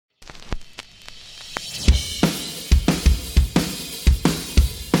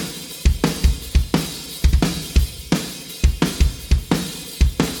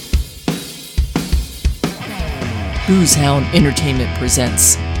Who's Hound Entertainment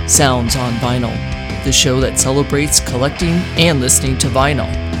presents Sounds on Vinyl, the show that celebrates collecting and listening to vinyl.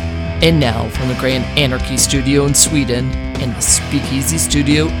 And now, from the Grand Anarchy Studio in Sweden and the Speakeasy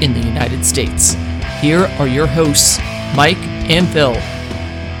Studio in the United States, here are your hosts, Mike and Phil.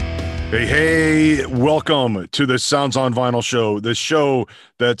 Hey, welcome to the Sounds on Vinyl show, the show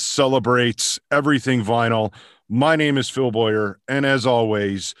that celebrates everything vinyl. My name is Phil Boyer, and as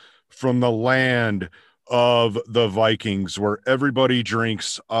always, from the land of the Vikings, where everybody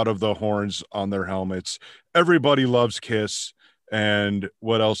drinks out of the horns on their helmets, everybody loves Kiss, and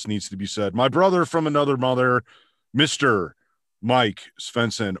what else needs to be said? My brother from another mother, Mr. Mike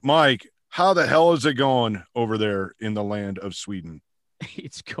Svensson. Mike, how the hell is it going over there in the land of Sweden?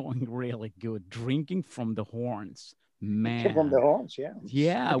 It's going really good. Drinking from the horns, man. From the horns, yeah.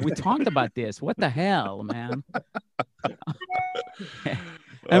 Yeah, we talked about this. What the hell, man?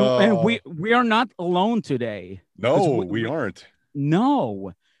 and we are not alone today. No, we aren't.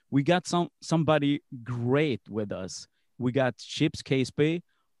 No, we got somebody great with us. We got Chips Caseby,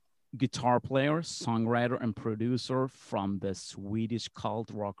 guitar player, songwriter, and producer from the Swedish cult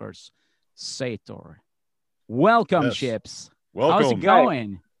rockers Sator. Welcome, yes. Chips. Welcome. How's it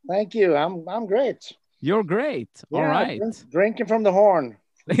going? Thank you. I'm great. You're great. Yeah, all right. Drinking from the horn.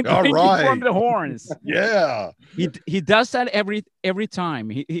 All right. From the horns. Yeah. He does that every time.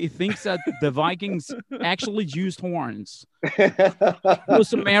 He thinks that the Vikings actually used horns.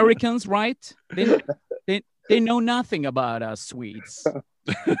 Those Americans, right? They know nothing about us Swedes.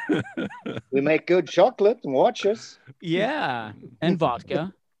 We make good chocolate and watches. Yeah, and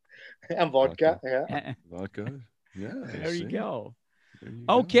vodka. And vodka. Yeah. Vodka. Yeah. There you go.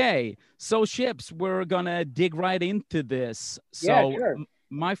 Okay, so Chips, we're gonna dig right into this. So yeah, sure.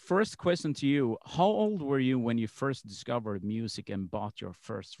 My first question to you, how old were you when you first discovered music and bought your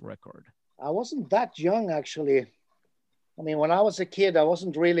first record? I wasn't that young, actually. I mean, when I was a kid, I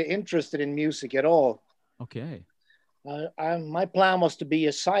wasn't really interested in music at all. Okay. My plan was to be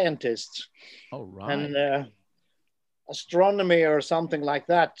a scientist. Oh, right. And astronomy or something like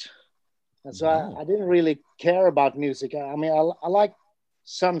that. And so I didn't really care about music. I mean, I like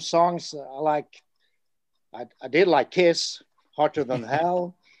some songs. I did like Kiss, Hotter Than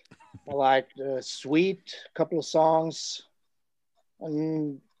Hell. I liked Sweet, a couple of songs,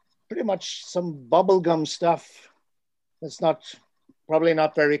 and pretty much some bubblegum stuff. It's probably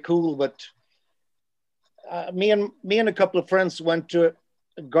not very cool, but me and a couple of friends went to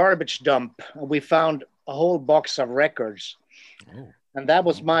a garbage dump, and we found a whole box of records. Oh. And that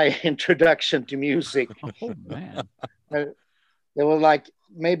was my introduction to music. Oh, man. There were like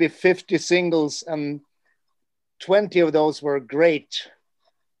maybe 50 singles, and 20 of those were great.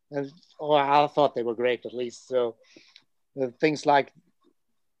 I thought they were great, at least. So things like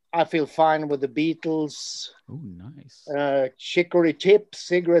I Feel Fine with the Beatles. Oh, nice. Chicory Tip,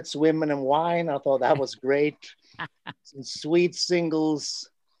 Cigarettes, Women and Wine. I thought that was great. Some sweet singles.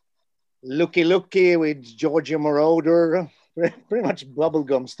 Looky Looky with Georgia Moroder. Pretty much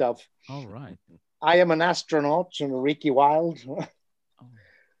bubblegum stuff. All right. I Am an Astronaut and Ricky Wilde. Oh.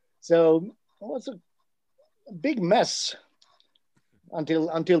 So it was a big mess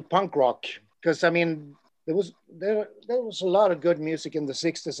until punk rock. Because I mean, there was a lot of good music in the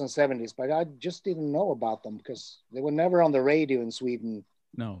 60s and 70s, but I just didn't know about them because they were never on the radio in Sweden.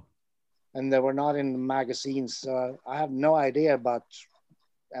 No. And they were not in the magazines. I have no idea about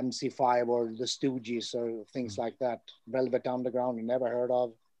MC5 or the Stooges or things like that. Velvet Underground, I never heard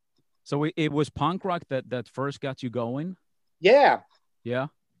of. So it was punk rock that first got you going? Yeah. Yeah.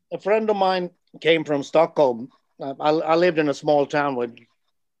 A friend of mine came from Stockholm. I lived in a small town where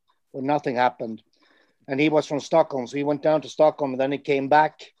nothing happened. And he was from Stockholm. So he went down to Stockholm and then he came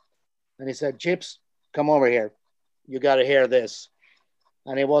back and he said, Chips, come over here. You got to hear this.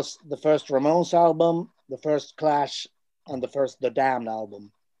 And it was the first Ramones album, the first Clash, and the first The Damned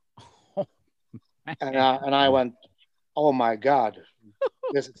album. And I went, oh my God,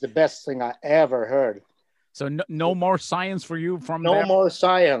 this is the best thing I ever heard. So no more science for you from no there? more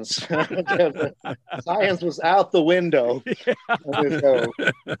science. Science was out the window. Yeah. So,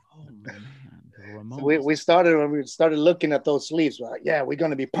 oh man, so we started looking at those sleeves. We're like, yeah, we're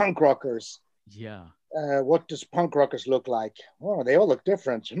going to be punk rockers. Yeah. What does punk rockers look like? Oh, they all look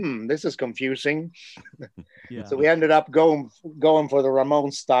different. This is confusing. Yeah. So we ended up going for the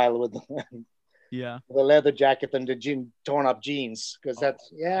Ramones style with the leather jacket and the torn up jeans, because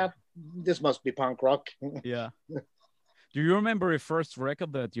this must be punk rock. Yeah. Do you remember your first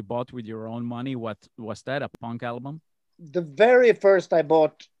record that you bought with your own money? What was that, a punk album? The very first I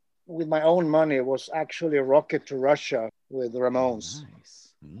bought with my own money was actually Rocket to Russia with the Ramones.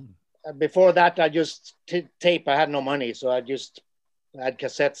 Nice. before that, I just tape. I had no money, so I just had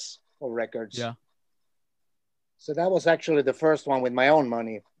cassettes of records. Yeah. So that was actually the first one with my own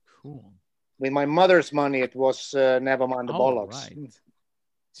money. Cool. With my mother's money, it was Nevermind the Bollocks. Right.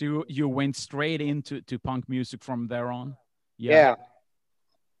 So you went straight into punk music from there on? Yeah.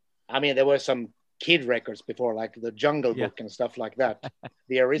 I mean, there were some kid records before, like the Jungle Book and stuff like that.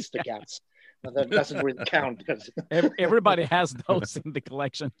 The Aristocats. But that doesn't really count. Everybody has those in the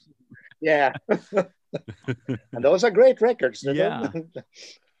collection. Yeah. And those are great records. Yeah.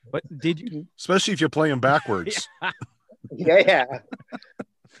 But did you, especially if you play them backwards? Yeah.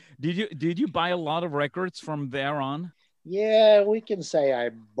 Did you buy a lot of records from there on? Yeah, we can say I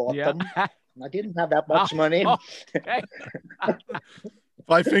bought them. I didn't have that much money. Okay.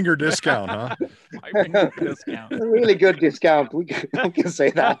 5-finger discount, huh? 5-finger discount. A really good discount. We can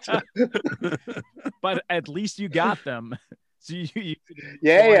say that. But at least you got them. So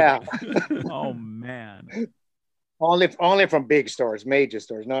yeah. Oh man. Only from big stores, major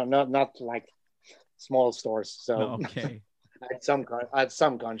stores, not like small stores. So okay. I had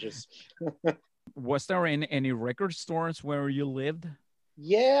some conscience. Was there any record stores where you lived?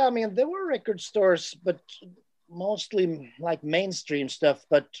 Yeah, I mean there were record stores, but mostly like mainstream stuff.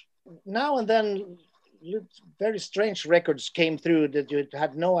 But now and then, very strange records came through that you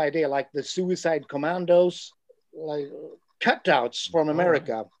had no idea, like the Suicide Commandos, like cutouts from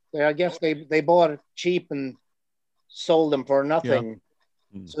America. I guess they bought it cheap and sold them for nothing.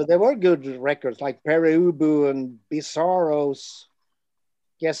 Yeah. So they were good records like Pere Ubu and Bizarros.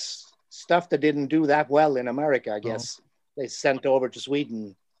 Guess stuff that didn't do that well in America, I guess. They sent over to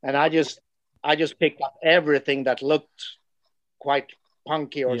Sweden. And I just picked up everything that looked quite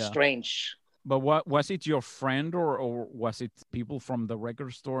punky or strange. But what was it, your friend or was it people from the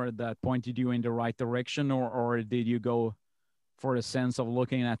record store that pointed you in the right direction, or did you go for a sense of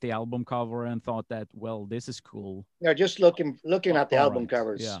looking at the album cover and thought that, well, this is cool? Yeah, just looking at the album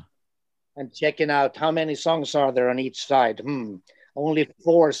covers. Yeah. And checking out how many songs are there on each side. Only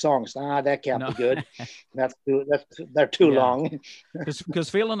 4 songs. That can't be good. They're too long. Because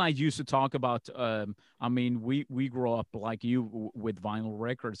Phil and I used to talk about, I mean, we grew up like you with vinyl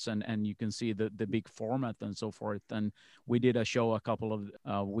records and you can see the big format and so forth. And we did a show a couple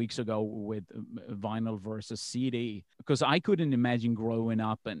of weeks ago with vinyl versus CD, because I couldn't imagine growing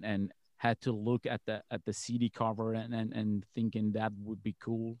up and had to look at the CD cover and thinking that would be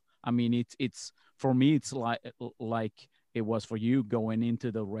cool. I mean, it's for me, it's like it was for you going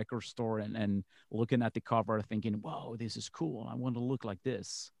into the record store and looking at the cover thinking, whoa, this is cool. I want to look like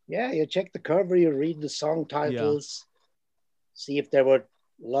this. Yeah, you check the cover, you read the song titles, see if there were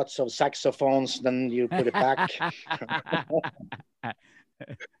lots of saxophones, then you put it back. I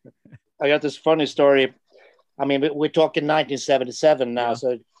got this funny story. I mean, we're talking 1977 now,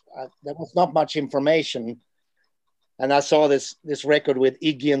 so there was not much information. And I saw this record with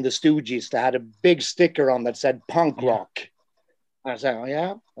Iggy and the Stooges that had a big sticker on that said punk rock. I said, oh,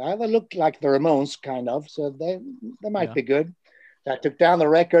 yeah, well, they look like the Ramones, kind of. So they might be good. So I took down the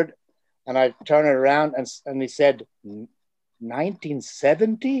record and I turned it around and he said,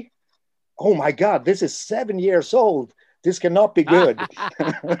 1970? Oh my God, this is 7 years old. This cannot be good.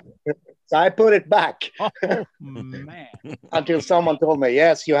 So I put it back. Oh, man. Until someone told me,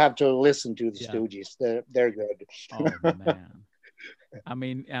 yes, you have to listen to the Stooges. They're good. Oh, man. I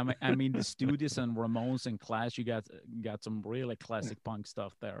mean, the Stooges and Ramones and Clash, you got some really classic punk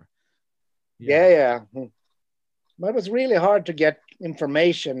stuff there. Yeah. But it was really hard to get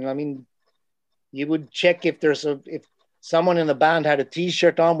information. I mean, you would check if someone in the band had a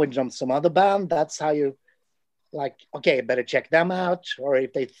T-shirt on with some other band. That's how you, like, okay, better check them out. Or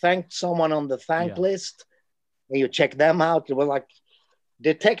if they thanked someone on the thank list, then you check them out. It was like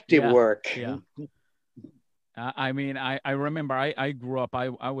detective work. Yeah. I mean, I remember I grew up,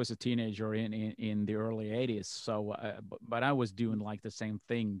 I was a teenager in the early 80s. So, but I was doing like the same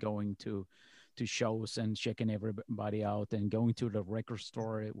thing, going to shows and checking everybody out and going to the record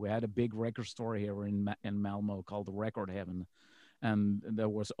store. We had a big record store here in Malmo called the Record Heaven. And there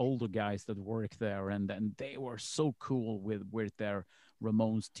was older guys that worked there, and they were so cool with their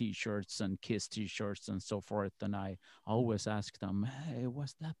Ramones T-shirts and Kiss T-shirts and so forth. And I always asked them, "Hey,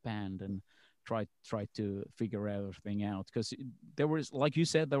 what's that band?" And try to figure everything out, because there was, like you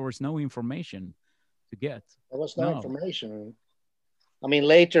said, there was no information to get. There was no information. I mean,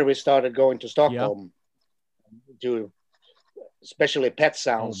 later we started going to Stockholm to, especially Pet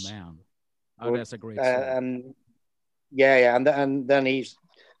Sounds. Oh man, that's a great song. And then he's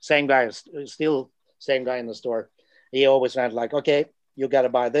same guy in the store. He always went like, okay, you got to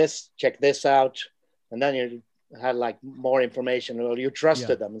buy this, check this out, and then had like more information, or you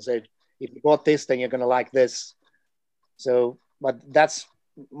trusted them and said, if you bought this, then you're going to like this. So, but that's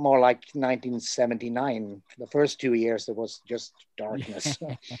more like 1979. The first 2 years, it was just darkness,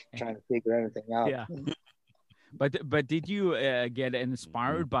 trying to figure everything out. Yeah. But did you get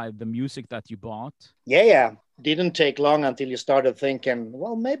inspired by the music that you bought? Yeah. Didn't take long until you started thinking,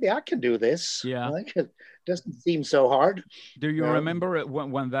 well, maybe I can do this. Yeah. Like, it doesn't seem so hard. Do you remember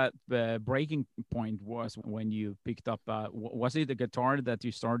when that breaking point was, when you picked up, was it the guitar that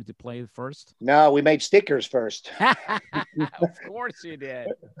you started to play first? No, we made stickers first. Of course you did.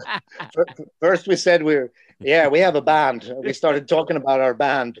 First we said we have a band. We started talking about our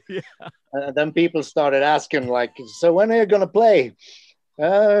band. Yeah. And then people started asking, like, so when are you going to play?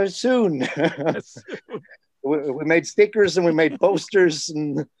 Soon. We made stickers and we made posters,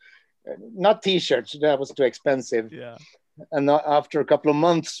 and not t-shirts. That was too expensive. Yeah. And after a couple of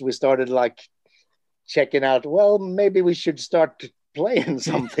months, we started like checking out, well, maybe we should start playing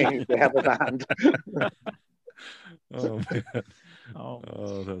something. We have a band. Oh, man.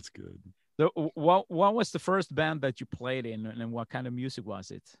 Oh, That's good. So what was the first band that you played in, and what kind of music was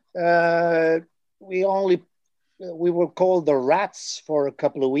it? We were called the Rats for a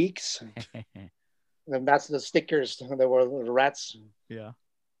couple of weeks. And that's the stickers. There were the Rats. Yeah.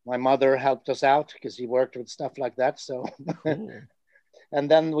 My mother helped us out because he worked with stuff like that. So, Cool. And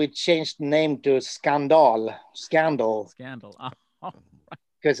then we changed the name to Scandal.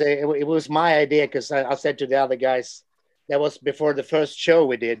 Because it was my idea. Because I said to the other guys, that was before the first show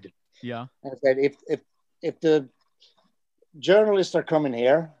we did. Yeah. I said, if the journalists are coming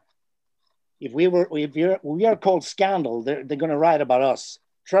here, if we are called Scandal, they're going to write about us.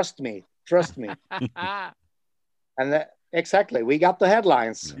 Trust me. And exactly, we got the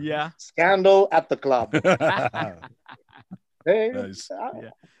headlines. Yeah. Scandal at the club. Nice.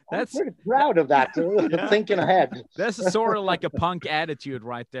 I'm pretty proud of that. Thinking ahead. That's sort of like a punk attitude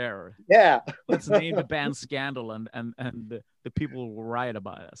right there. Yeah. Let's name the band Scandal, and the people will write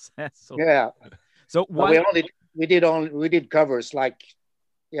about us. So, yeah. So what we did covers like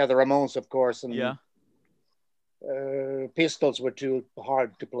the Ramones, of course, and yeah. Pistols were too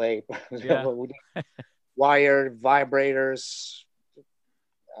hard to play. Yeah. Wired vibrators.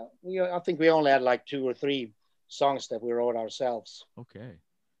 I think we only had like 2 or 3 songs that we wrote ourselves. Okay.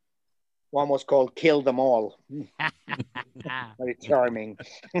 One was called "Kill Them All." Very charming.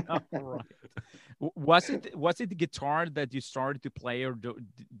 All right. Was it the guitar that you started to play, or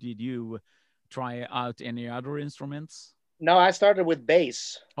did you try out any other instruments? No, I started with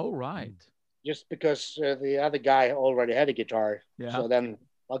bass. Oh, right. Just because the other guy already had a guitar. Yeah. So then,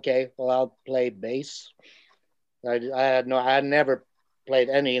 okay, well, I'll play bass. I had never played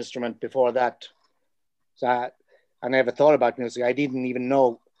any instrument before that. So I never thought about music. I didn't even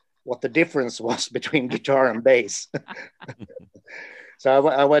know what the difference was between guitar and bass. So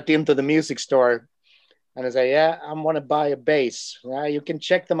I went into the music store and I said, yeah, I want to buy a bass. Yeah, you can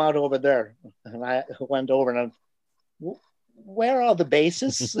check them out over there. And I went over and where are the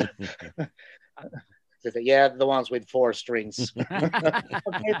basses? They said, yeah, the ones with 4 strings.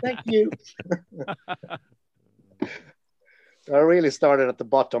 Okay, thank you. So I really started at the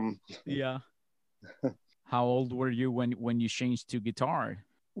bottom. Yeah. How old were you when you changed to guitar?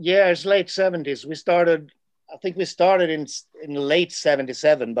 Yeah, it's late 70s. I think we started in late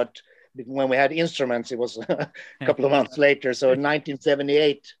 77, but when we had instruments, it was a couple of months later. So in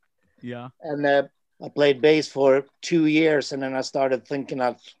 1978. Yeah. And I played bass for 2 years, and then I started thinking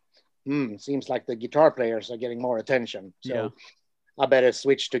of, seems like the guitar players are getting more attention. So yeah. I better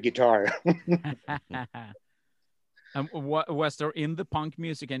switch to guitar. What was there in the punk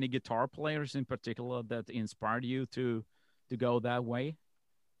music any guitar players in particular that inspired you to go that way?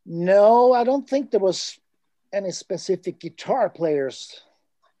 No, I don't think there was any specific guitar players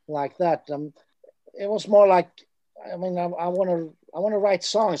like that. It was more like, I mean, I want to write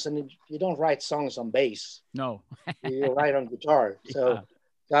songs, and you don't write songs on bass. No, you write on guitar. So yeah.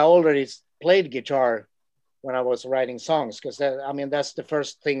 I already played guitar when I was writing songs, because that's the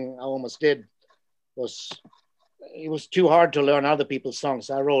first thing I almost did. It was too hard to learn other people's songs.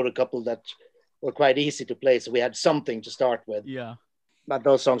 I wrote a couple that were quite easy to play, so we had something to start with. Yeah. But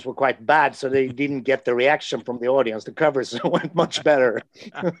those songs were quite bad, so they didn't get the reaction from the audience. The covers went much better.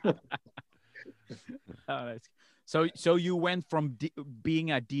 So you went from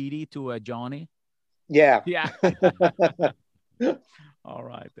being a Dee to a Johnny? Yeah. Yeah. All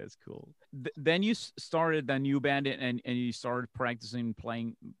right, that's cool. Then you started a new band and you started practicing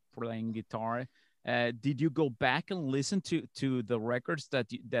playing guitar. Did you go back and listen to the records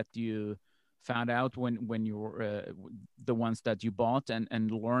that you found out when you were the ones that you bought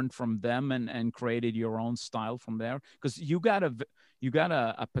and learned from them and created your own style from there? Because you got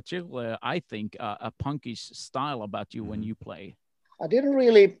a particular, I think, a punkish style about you when you play. I didn't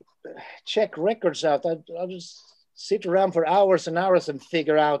really check records out. I just sit around for hours and hours and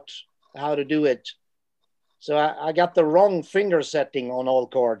figure out how to do it. So I got the wrong finger setting on all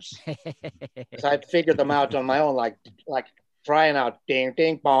chords. So I figured them out on my own, like trying out ding,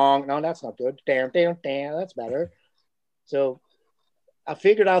 ding, bong. No, that's not good. Ding, ding, ding. That's better. So I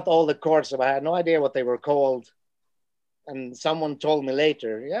figured out all the chords, but I had no idea what they were called. And someone told me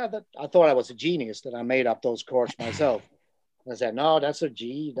later, that I thought I was a genius that I made up those chords myself. And I said, no, that's a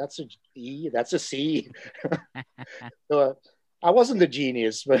G, that's a E, that's a C. So I wasn't a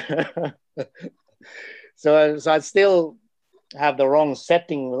genius, but so I still have the wrong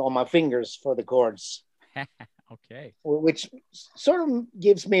setting on my fingers for the chords. Okay. Which sort of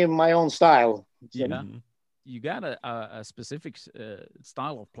gives me my own style. Yeah. You got a specific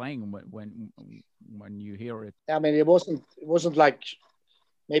style of playing when you hear it. I mean, it wasn't like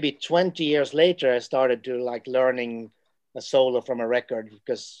maybe 20 years later I started to like learning a solo from a record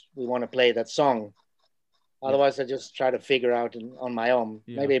because we want to play that song. Otherwise, I just try to figure out on my own.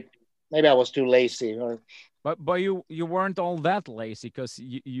 Yeah. Maybe I was too lazy. But you weren't all that lazy, because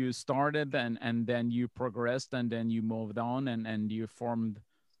you started and then you progressed and then you moved on and you formed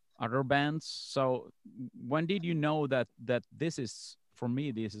other bands. So when did you know that this is, for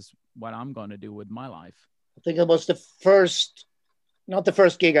me, this is what I'm going to do with my life? I think it was not the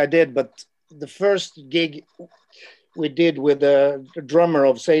first gig I did, but the first gig we did with the drummer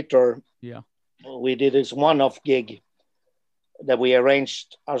of Sator. Yeah. We did this one-off gig that we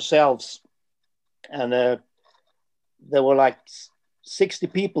arranged ourselves. And there were like 60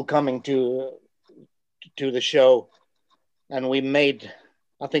 people coming to the show. And we made,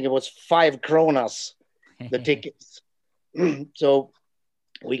 I think it was 5 kronas, the tickets. So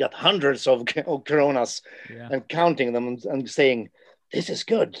we got hundreds of kronas, yeah, and counting them and saying, this is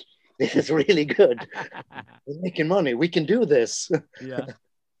good. This is really good. We're making money. We can do this. Yeah.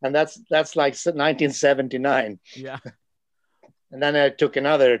 And that's like 1979. Yeah. And then it took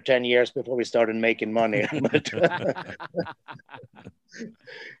another 10 years before we started making money. But it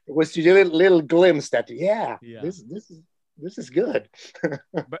was a little glimpse that, this is good.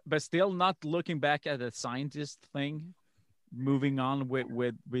 but still not looking back at the scientist thing, moving on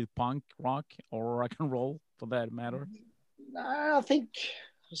with punk rock or rock and roll for that matter. I think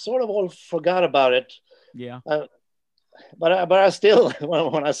sort of all forgot about it. Yeah. But I still,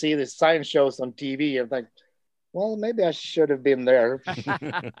 when I see the science shows on TV, I'm like, well, maybe I should have been there.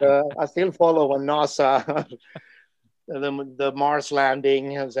 I still follow when NASA, the Mars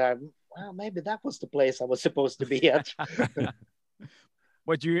landing, and said, well, maybe that was the place I was supposed to be at.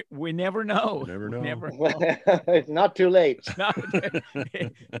 But we never know. Never know. Never know. It's not too late.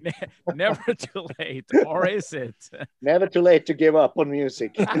 Never too late, or is it? Never too late to give up on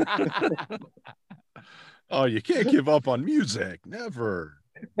music. Oh, you can't give up on music. Never.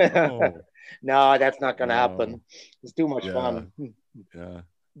 Oh. No, that's not going to happen. It's too much fun. Yeah.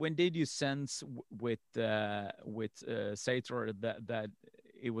 When did you sense with Sator that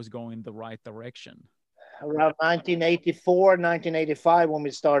it was going the right direction? Around 1984, 1985, when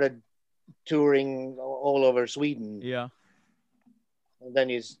we started touring all over Sweden. Yeah. And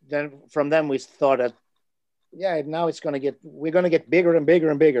then from then we thought that, now we're going to get bigger and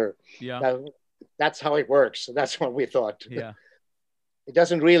bigger and bigger. Yeah. That's how it works. That's what we thought. Yeah. It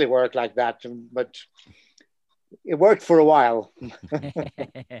doesn't really work like that, but it worked for a while.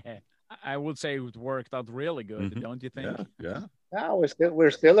 I would say it worked out really good, don't you think? Yeah.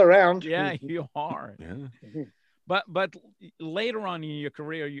 We're still around. Yeah, you are. Yeah. But later on in your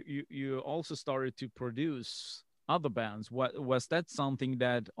career, you also started to produce other bands. Was that something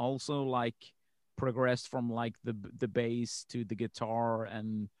that also like progressed from like the bass to the guitar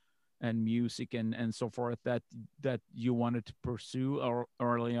and music and so forth that you wanted to pursue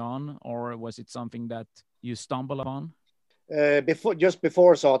early on, or was it something that you stumbled upon? Just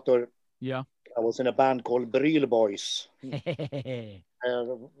before Sator, yeah, I was in a band called Bryle Boys.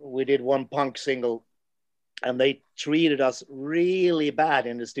 We did one punk single, and they treated us really bad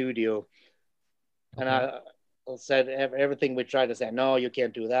in the studio. Okay. And I said everything we tried to say, no, you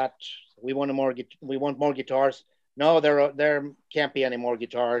can't do that. We want more guitars. No, there can't be any more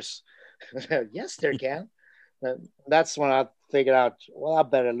guitars. Yes, there can. That's when I figured out, well, I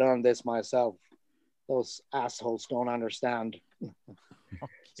better learn this myself. Those assholes don't understand. Okay.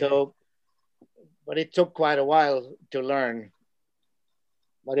 So, but it took quite a while to learn.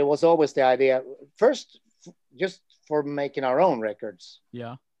 But it was always the idea, first, just for making our own records.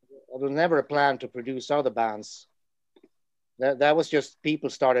 Yeah. was never a plan to produce other bands. That was just people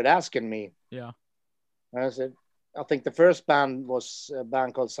started asking me. Yeah. And I said, I think the first band was a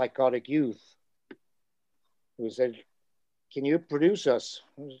band called Psychotic Youth, who said, "Can you produce us?"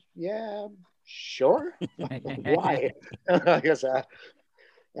 I was, yeah, sure. Why? I guess.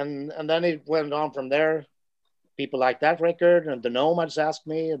 And then it went on from there. People like that record, and the Nomads asked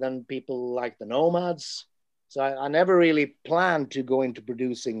me, and then people like the Nomads. So I never really planned to go into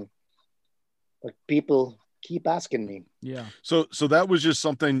producing, but people keep asking me. Yeah. So that was just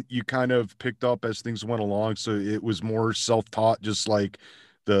something you kind of picked up as things went along. So it was more self-taught, just like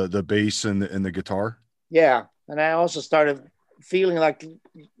the bass and the guitar. Yeah, and I also started feeling like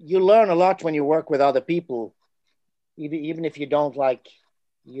you learn a lot when you work with other people, even if you don't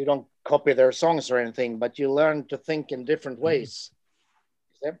copy their songs or anything, but you learn to think in different ways.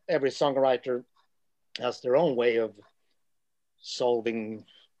 Every songwriter has their own way of solving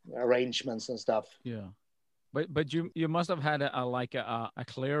arrangements and stuff. Yeah. But you must have had a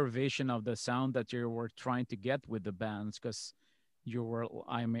clear vision of the sound that you were trying to get with the bands, because you were,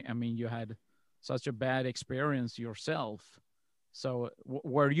 I mean you had such a bad experience yourself. So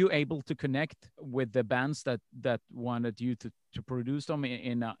were you able to connect with the bands that wanted you to produce them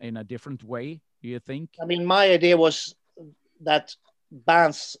in a different way, do you think? I mean, my idea was that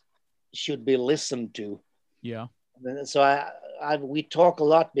bands should be listened to. Yeah. So we talk a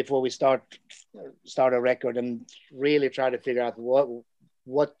lot before we start a record and really try to figure out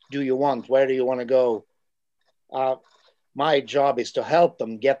what do you want, where do you want to go. My job is to help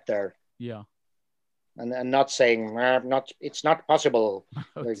them get there. Yeah. And not saying it's not possible.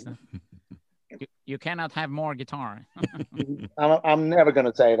 You cannot have more guitar. I'm never going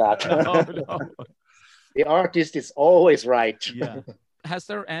to say that. No. The artist is always right. Yeah. Has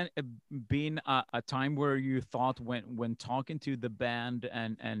there been a time where you thought when talking to the band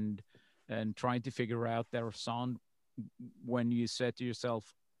and trying to figure out their sound, when you said to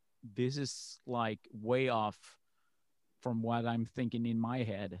yourself, this is like way off from what I'm thinking in my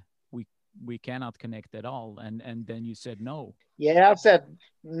head, we cannot connect at all, and then you said no? Yeah, I've said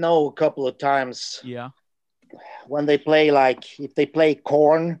no a couple of times. Yeah. When they play, like if they play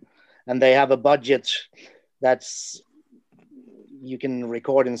Korn and they have a budget that's you can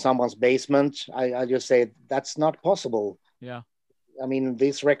record in someone's basement, I just say that's not possible. Yeah. I mean,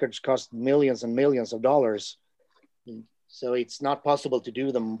 these records cost millions and millions of dollars, so it's not possible to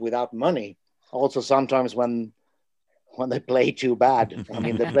do them without money. Also, sometimes when they play too bad, I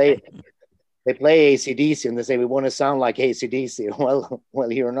mean, they play AC/DC and they say, we want to sound like AC/DC.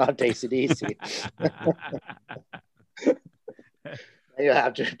 Well, you're not AC/DC. You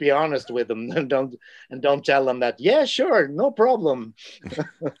have to be honest with them, and don't tell them that, yeah, sure, no problem.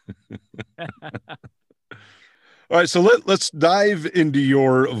 All right, so let's dive into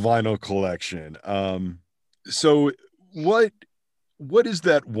your vinyl collection. So what is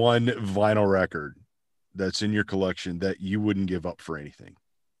that one vinyl record that's in your collection that you wouldn't give up for anything?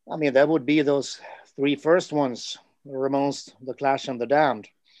 I mean, that would be those three first ones, the Ramones, the Clash, and the Damned,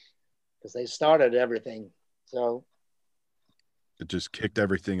 because they started everything. So it just kicked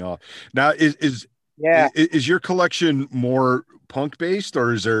everything off. Now, is your collection more punk based,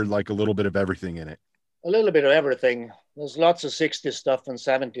 or is there like a little bit of everything in it? A little bit of everything. There's lots of 60s stuff and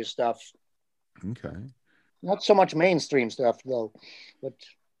 70s stuff. Okay. Not so much mainstream stuff though,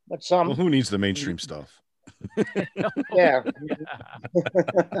 but some. Well, who needs the mainstream stuff? Yeah.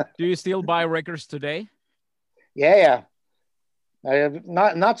 Do you still buy records today? Yeah.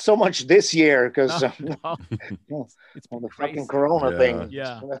 Not so much this year because it's the fucking Corona thing.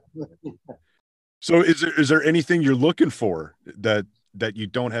 Yeah. So is there anything you're looking for that you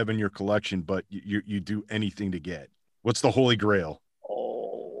don't have in your collection, but you do anything to get? What's the Holy Grail?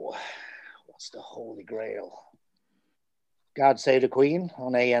 Oh, what's the Holy Grail? God Save the Queen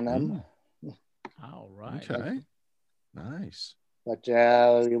on A&M. All right. Okay. Nice. But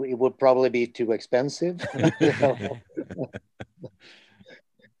it would probably be too expensive.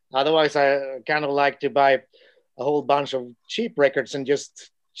 Otherwise, I kind of like to buy a whole bunch of cheap records and just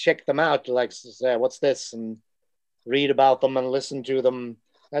check them out. Like, say, what's this? And read about them and listen to them.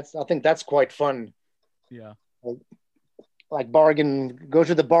 I think that's quite fun. Yeah. Like go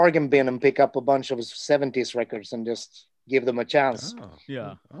to the bargain bin and pick up a bunch of 70s records and just give them a chance. Oh,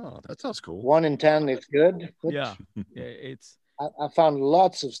 yeah. Oh, that sounds cool. 1 in 10 is good. Yeah. It's. I found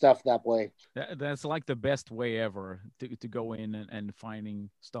lots of stuff that way. That's like the best way ever to go in and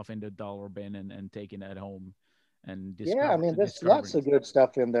finding stuff in the dollar bin and taking it home. And yeah, I mean, there's lots of good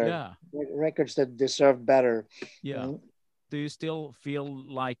stuff in there. Yeah. Records that deserve better. Yeah. Do you still feel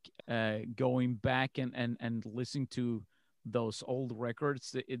like going back and listening to those old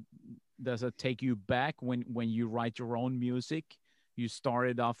records? Does it take you back when you write your own music? You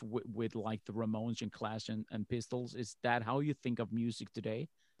started off with like the Ramones and Clash and Pistols. Is that how you think of music today?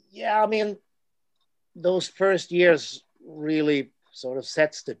 Yeah, I mean, those first years really sort of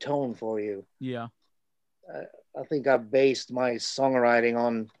sets the tone for you. Yeah. I think I based my songwriting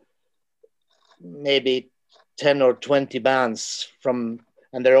on maybe 10 or 20 bands and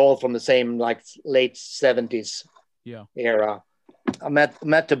they're all from the same like late 70s era. I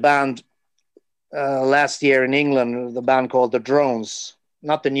met a band last year in England, the band called the Drones,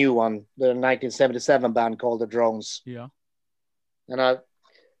 not the new one, the 1977 band called the Drones. Yeah. And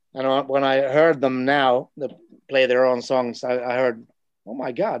when I heard them now, they play their own songs, I heard, oh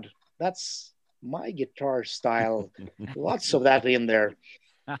my God, that's my guitar style. Lots of that in there.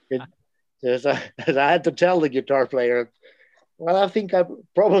 I had to tell the guitar player, well, I think I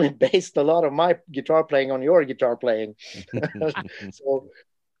probably based a lot of my guitar playing on your guitar playing. So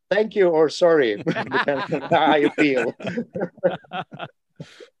thank you or sorry, depending on how you feel.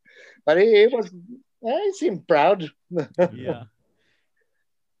 But he seemed proud. Yeah.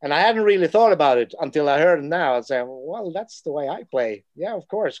 And I hadn't really thought about it until I heard it now. I said, well, that's the way I play. Yeah, of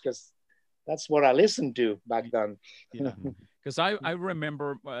course, because that's what I listened to back then. Yeah, because I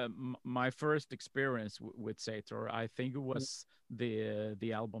remember my first experience with Sator. I think it was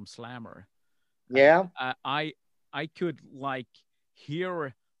the album Slammer. Yeah. I could like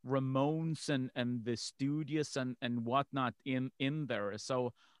hear Ramones and the studios and whatnot in there.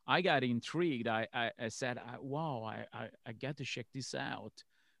 So I got intrigued. I said, wow, I got to check this out.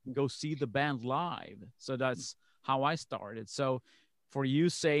 Go see the band live. So that's how I started. So for you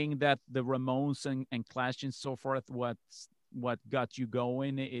saying that the Ramones and Clash and so forth, what got you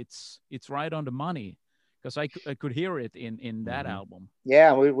going, it's right on the money, because I could hear it in that album.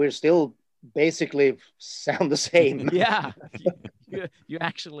 Yeah, we're still basically sound the same. Yeah, you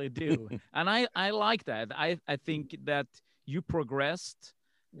actually do. And I like that. I think that you progressed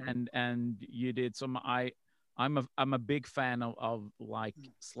and you did some. I'm a big fan of like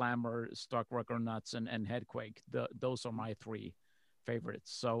Slammer, Stock Rocker Nuts, and Headquake. Those are my three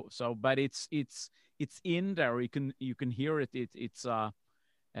favorites. So but it's in there. You can hear it. It's the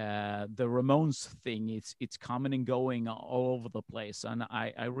Ramones thing. It's coming and going all over the place, and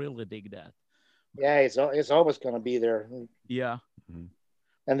I really dig that. Yeah, it's always going to be there. Yeah. Mm-hmm.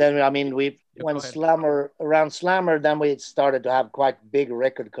 And then I mean around Slammer, then we started to have quite big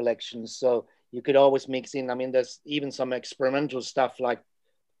record collections. So you could always mix in. I mean, there's even some experimental stuff like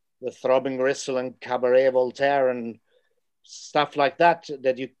the Throbbing Gristle and Cabaret Voltaire and stuff like that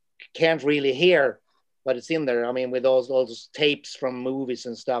you can't really hear, but it's in there. I mean, with all those tapes from movies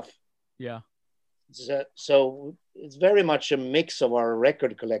and stuff. Yeah. So it's very much a mix of our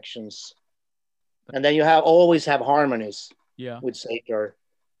record collections. And then you always have harmonies. Yeah. With Sator.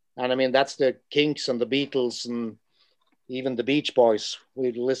 And I mean, that's the Kinks and the Beatles and even the Beach Boys.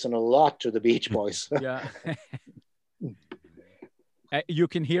 We listen a lot to the Beach Boys. Yeah. You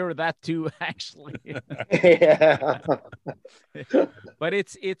can hear that too, actually. Yeah. But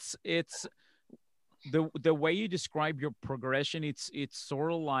it's the way you describe your progression. It's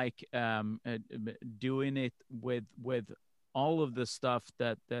sort of like doing it with all of the stuff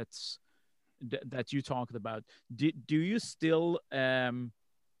that you talked about. Do you still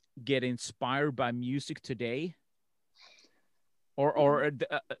get inspired by music today? Or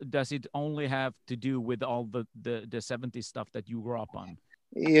does it only have to do with all the 70s stuff that you grew up on?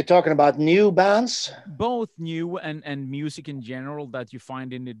 You're talking about new bands? Both new and music in general that you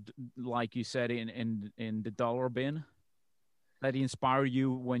find in it, like you said, in the dollar bin, that inspire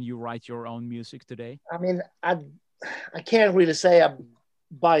you when you write your own music today? I mean, I can't really say I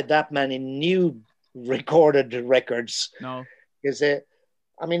buy that many new recorded records. No. Because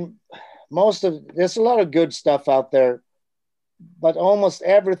I mean, there's a lot of good stuff out there, but almost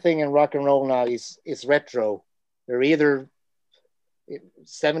everything in rock and roll now is retro. They're either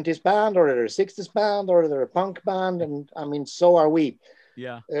 70s band or they're a 60s band or they're a punk band. And I mean, so are we.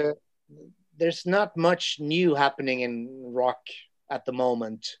 Yeah. There's not much new happening in rock at the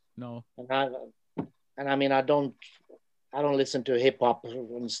moment. No. And I mean, I don't listen to hip hop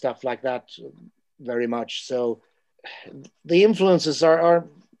and stuff like that very much. So the influences are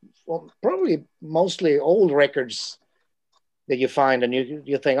probably mostly old records that you find, and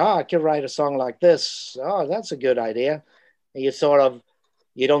you think, oh, I could write a song like this. Oh, that's a good idea. And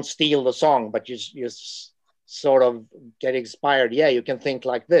you don't steal the song, but you sort of get inspired. Yeah, you can think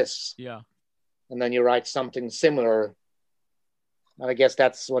like this. Yeah. And then you write something similar. And I guess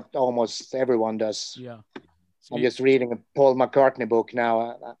that's what almost everyone does. Yeah. I'm just reading a Paul McCartney book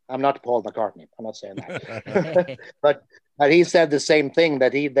now. I'm not Paul McCartney. I'm not saying that. but he said the same thing,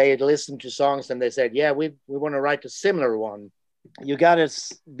 that they listened to songs and they said, yeah, we want to write a similar one. You got to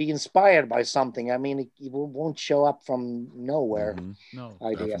be inspired by something. I mean, it won't show up from nowhere. No,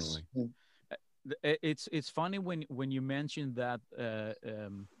 ideas. It's funny when you mentioned that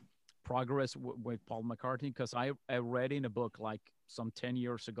progress with Paul McCartney, because I read in a book like some 10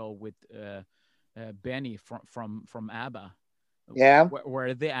 years ago with Benny from ABBA,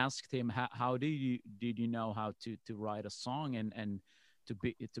 where they asked him how did you know how to write a song and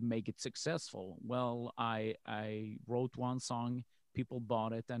to make it successful. Well, I wrote one song, people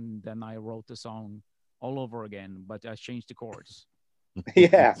bought it, and then I wrote the song all over again, but I changed the chords.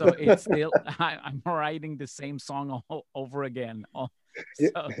 Yeah. So it's still I'm writing the same song all over again.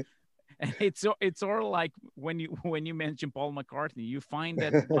 So, and it's sort of like when you mention Paul McCartney, you find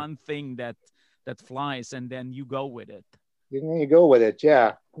that one thing that flies, and then you go with it. You go with it,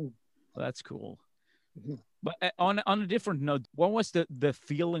 yeah. That's cool. But on a different note, what was the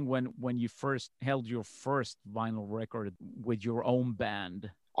feeling when you first held your first vinyl record with your own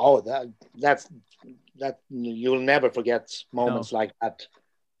band? Oh, that you'll never forget moments like that.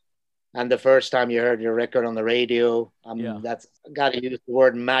 And the first time you heard your record on the radio, that's got to use the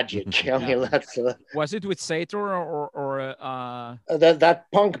word magic. I mean, that's was it with Sator or that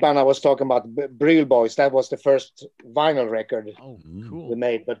punk band I was talking about, Brühl Boys? That was the first vinyl record we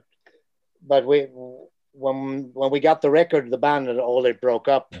made. But when we got the record, the band all it broke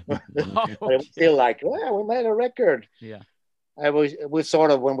up. But it was still like, well, we made a record. Yeah. We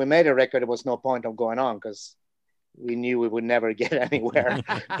sort of, when we made a record, there was no point of going on because we knew we would never get anywhere.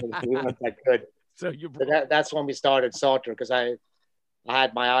 We weren't that good. So that's when we started Sauter, because I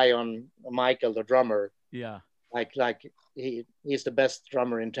had my eye on Michael, the drummer. Yeah. Like he's the best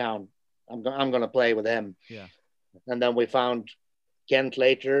drummer in town. I'm going to play with him. Yeah. And then we found Kent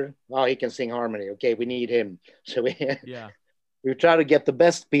later. Oh, he can sing harmony. Okay, we need him. So we try to get the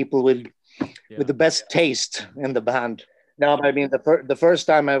best people with the best taste in the band. No, I mean the first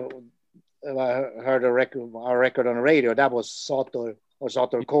time I heard our record on the radio, that was Sauter, or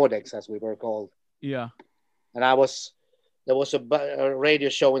Sauter Codex, as we were called. Yeah. And there was a radio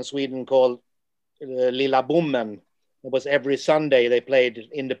show in Sweden called Lilla Bommen. It was every Sunday they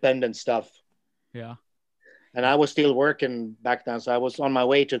played independent stuff. Yeah. And I was still working back then, so I was on my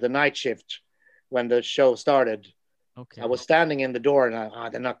way to the night shift when the show started. Okay. I was standing in the door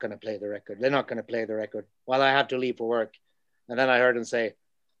and they're not going to play the record. They're not going to play the record. Well, I have to leave for work. And then I heard him say,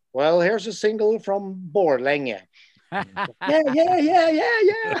 well, here's a single from Borlänge. yeah.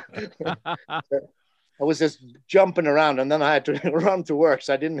 I was just jumping around, and then I had to run to work,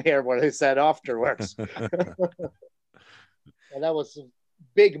 so I didn't hear what he said afterwards. And that was a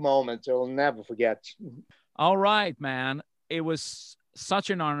big moment I'll never forget. All right, man. It was such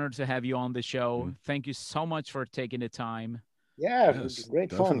an honor to have you on the show. Thank you so much for taking the time. Yeah, it was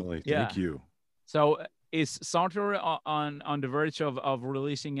great fun. Thank you. So is Sauter on the verge of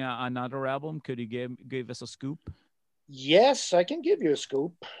releasing another album? Could you give us a scoop? Yes, I can give you a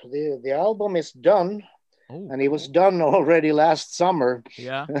scoop. The album is done, and it was cool. done already last summer.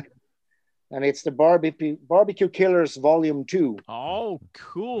 Yeah. And it's the Barbecue Killers Volume 2. Oh,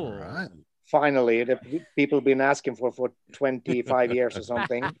 cool. All right. Finally, the people have been asking for 25 years or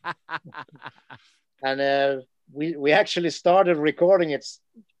something. And we actually started recording it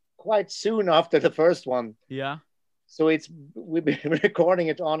quite soon after the first one. Yeah. So we've been recording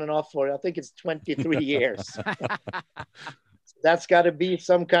it on and off for, I think it's 23 years. That's got to be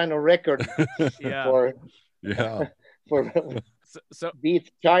some kind of record for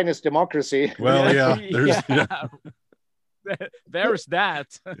beat China's democracy. Well, there's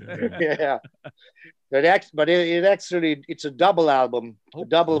that. Yeah. But it's a double album, a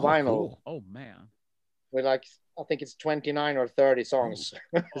double vinyl. Cool. Oh man. With I think it's 29 or 30 songs.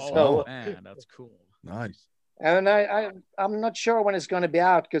 Oh man, that's cool. Nice. And I'm not sure when it's going to be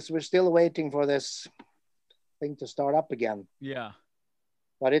out, because we're still waiting for this thing to start up again. Yeah.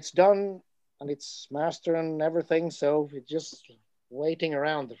 But it's done and it's mastered and everything, so it's just waiting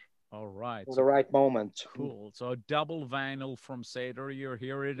around. All right. For the right moment. Cool. So double vinyl from Sauter. You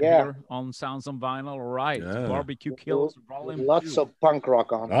hear it here on Sounds on Vinyl. All right. Yeah. Barbecue Killers. Lots of punk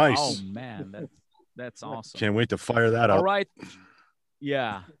rock on. Nice. Oh man, that's awesome. Can't wait to fire that up. All right.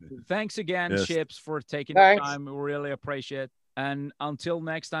 Yeah. Thanks again, Yes. Chips, for taking the time. We really appreciate it. And until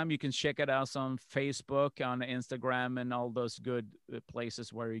next time, you can check it out on Facebook, on Instagram, and all those good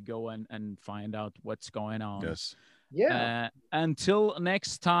places where you go and find out what's going on. Yes. Yeah. Until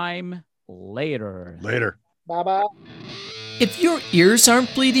next time, later. Later. Bye-bye. If your ears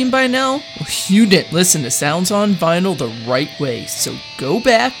aren't bleeding by now, you didn't listen to Sounds on Vinyl the right way, so go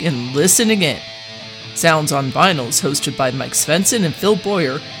back and listen again. Sounds on Vinyl is hosted by Mike Svensson and Phil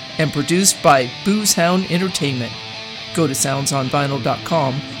Boyer and produced by Boozehound Entertainment. Go to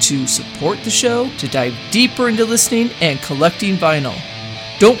soundsonvinyl.com to support the show, to dive deeper into listening and collecting vinyl.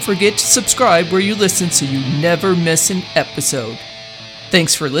 Don't forget to subscribe where you listen so you never miss an episode.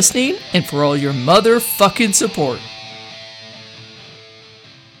 Thanks for listening and for all your motherfucking support.